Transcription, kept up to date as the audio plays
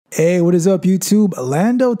Hey, what is up YouTube?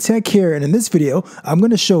 Lando Tech here, and in this video, I'm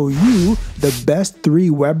going to show you the best 3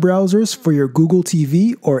 web browsers for your Google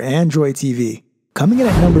TV or Android TV. Coming in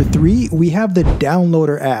at number 3, we have the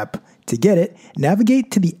Downloader app. To get it,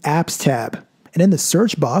 navigate to the Apps tab, and in the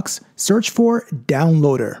search box, search for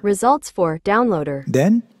Downloader. Results for Downloader.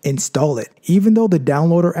 Then, install it. Even though the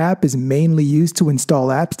Downloader app is mainly used to install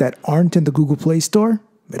apps that aren't in the Google Play Store,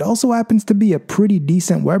 it also happens to be a pretty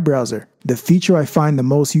decent web browser. The feature I find the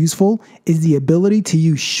most useful is the ability to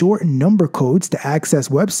use short number codes to access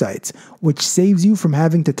websites, which saves you from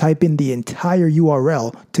having to type in the entire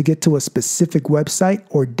URL to get to a specific website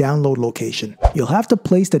or download location. You'll have to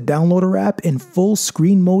place the Downloader app in full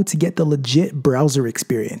screen mode to get the legit browser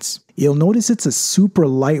experience. You'll notice it's a super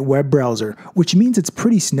light web browser, which means it's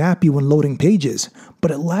pretty snappy when loading pages,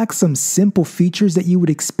 but it lacks some simple features that you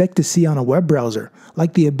would expect to see on a web browser,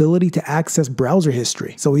 like the ability to access browser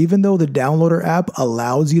history. So even though the Downloader app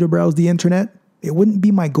allows you to browse the internet, it wouldn't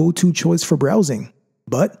be my go-to choice for browsing.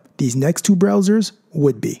 But these next 2 browsers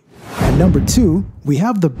would be. At number 2, we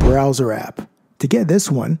have the Browser app. To get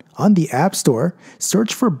this one, on the App Store,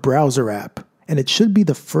 search for Browser app, and it should be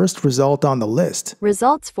the first result on the list.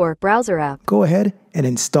 Results for Browser app. Go ahead and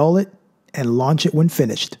install it and launch it when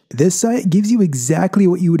finished. This site gives you exactly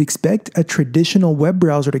what you would expect a traditional web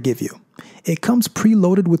browser to give you. It comes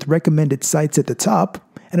preloaded with recommended sites at the top,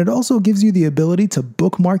 and it also gives you the ability to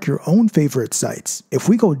bookmark your own favorite sites. If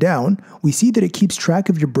we go down, we see that it keeps track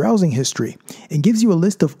of your browsing history and gives you a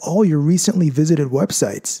list of all your recently visited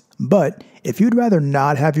websites. But if you'd rather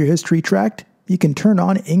not have your history tracked, you can turn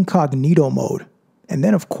on incognito mode. And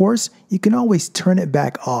then of course, you can always turn it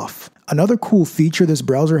back off. Another cool feature this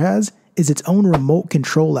browser has is its own remote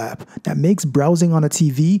control app that makes browsing on a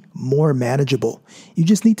TV more manageable. You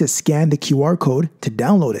just need to scan the QR code to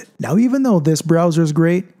download it. Now, even though this browser is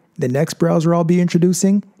great, the next browser I'll be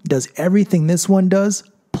introducing does everything this one does,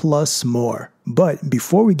 plus more. But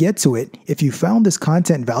before we get to it, if you found this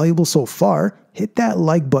content valuable so far, hit that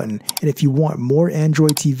like button. And if you want more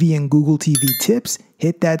Android TV and Google TV tips,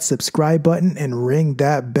 hit that subscribe button and ring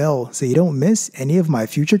that bell so you don't miss any of my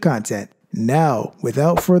future content. Now,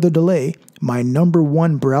 without further delay, my number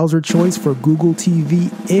 1 browser choice for Google TV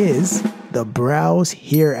is the Browse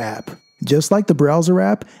Here app. Just like the Browser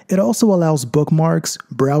app, it also allows bookmarks,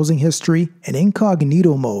 browsing history, and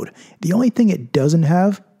incognito mode. The only thing it doesn't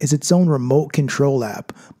have is its own remote control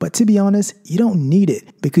app. But to be honest, you don't need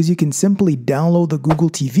it because you can simply download the Google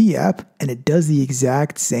TV app and it does the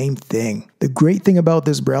exact same thing. The great thing about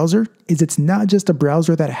this browser is it's not just a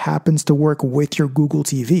browser that happens to work with your Google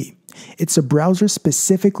TV. It's a browser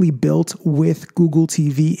specifically built with Google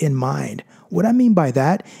TV in mind. What I mean by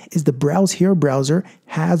that is the Browse Here browser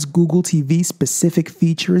has Google TV specific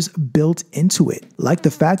features built into it, like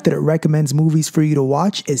the fact that it recommends movies for you to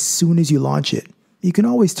watch as soon as you launch it. You can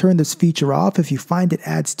always turn this feature off if you find it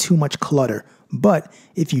adds too much clutter, but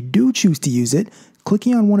if you do choose to use it,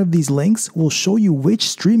 clicking on one of these links will show you which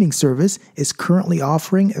streaming service is currently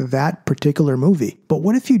offering that particular movie. But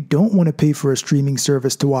what if you don't want to pay for a streaming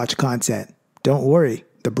service to watch content? Don't worry,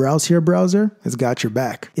 the Browse Here browser has got your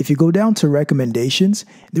back. If you go down to recommendations,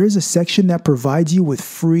 there is a section that provides you with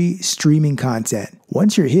free streaming content.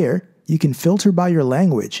 Once you're here, you can filter by your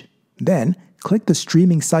language. Then, click the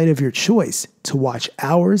streaming site of your choice to watch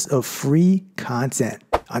hours of free content.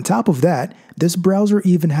 On top of that, this browser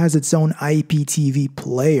even has its own IPTV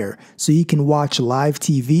player, so you can watch live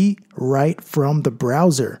TV right from the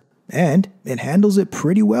browser. And it handles it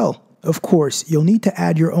pretty well. Of course, you'll need to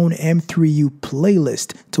add your own M3U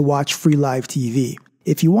playlist to watch free live TV.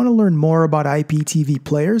 If you want to learn more about IPTV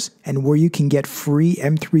players and where you can get free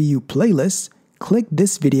M3U playlists, click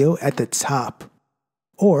this video at the top.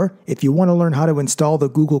 Or, if you want to learn how to install the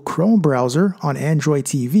Google Chrome browser on Android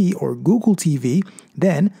TV or Google TV,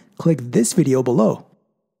 then click this video below.